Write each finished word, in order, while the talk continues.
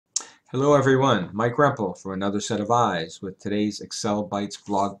Hello everyone, Mike Rempel for another set of eyes with today's Excel Bytes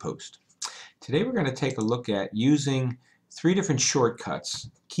blog post. Today we're going to take a look at using three different shortcuts,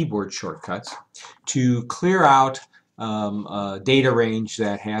 keyboard shortcuts, to clear out a data range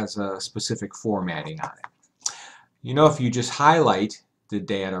that has a specific formatting on it. You know, if you just highlight the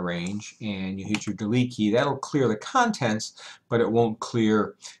data range and you hit your delete key, that'll clear the contents, but it won't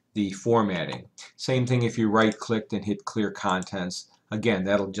clear the formatting. Same thing if you right clicked and hit clear contents. Again,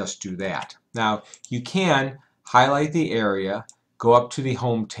 that'll just do that. Now, you can highlight the area, go up to the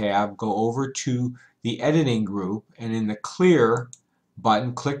Home tab, go over to the Editing group, and in the Clear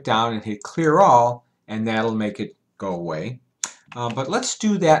button, click down and hit Clear All, and that'll make it go away. But let's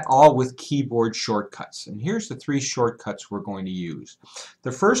do that all with keyboard shortcuts. And here's the three shortcuts we're going to use.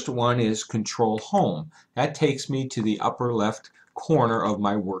 The first one is Control Home. That takes me to the upper left corner of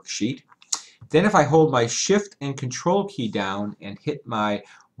my worksheet. Then if I hold my Shift and Control key down and hit my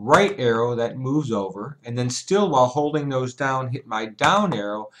right arrow, that moves over, and then still while holding those down, hit my down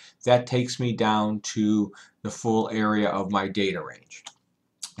arrow, that takes me down to the full area of my data range.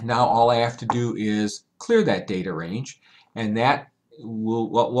 Now all I have to do is clear that data range, and that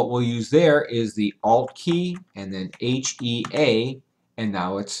what we'll use there is the Alt key and then HEA, and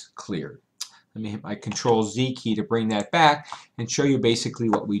now it's cleared. Let me hit my Control Z key to bring that back and show you basically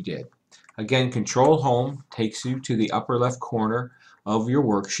what we did. Again, Control Home takes you to the upper left corner of your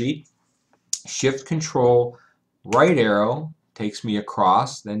worksheet. Shift Control right arrow takes me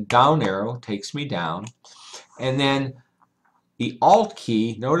across, then down arrow takes me down, and then the Alt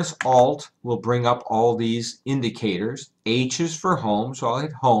key, notice Alt will bring up all these indicators. H is for Home, so I'll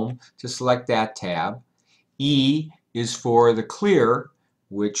hit Home to select that tab. E is for the Clear,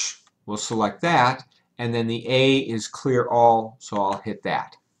 which we'll select that, and then the A is Clear All, so I'll hit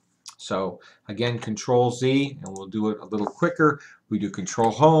that. So again, Control Z, and we'll do it a little quicker. We do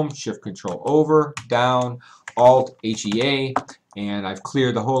Control Home, Shift Control over, down, Alt, HEA, and I've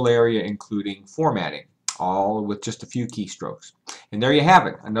cleared the whole area including formatting, all with just a few keystrokes. And there you have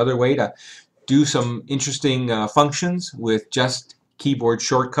it, another way to do some interesting functions with just keyboard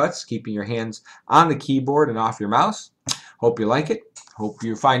shortcuts, keeping your hands on the keyboard and off your mouse. Hope you like it. Hope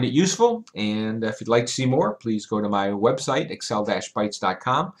you find it useful, and if you'd like to see more, please go to my website,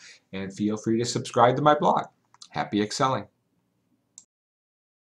 excel-bytes.com, and feel free to subscribe to my blog. Happy excelling!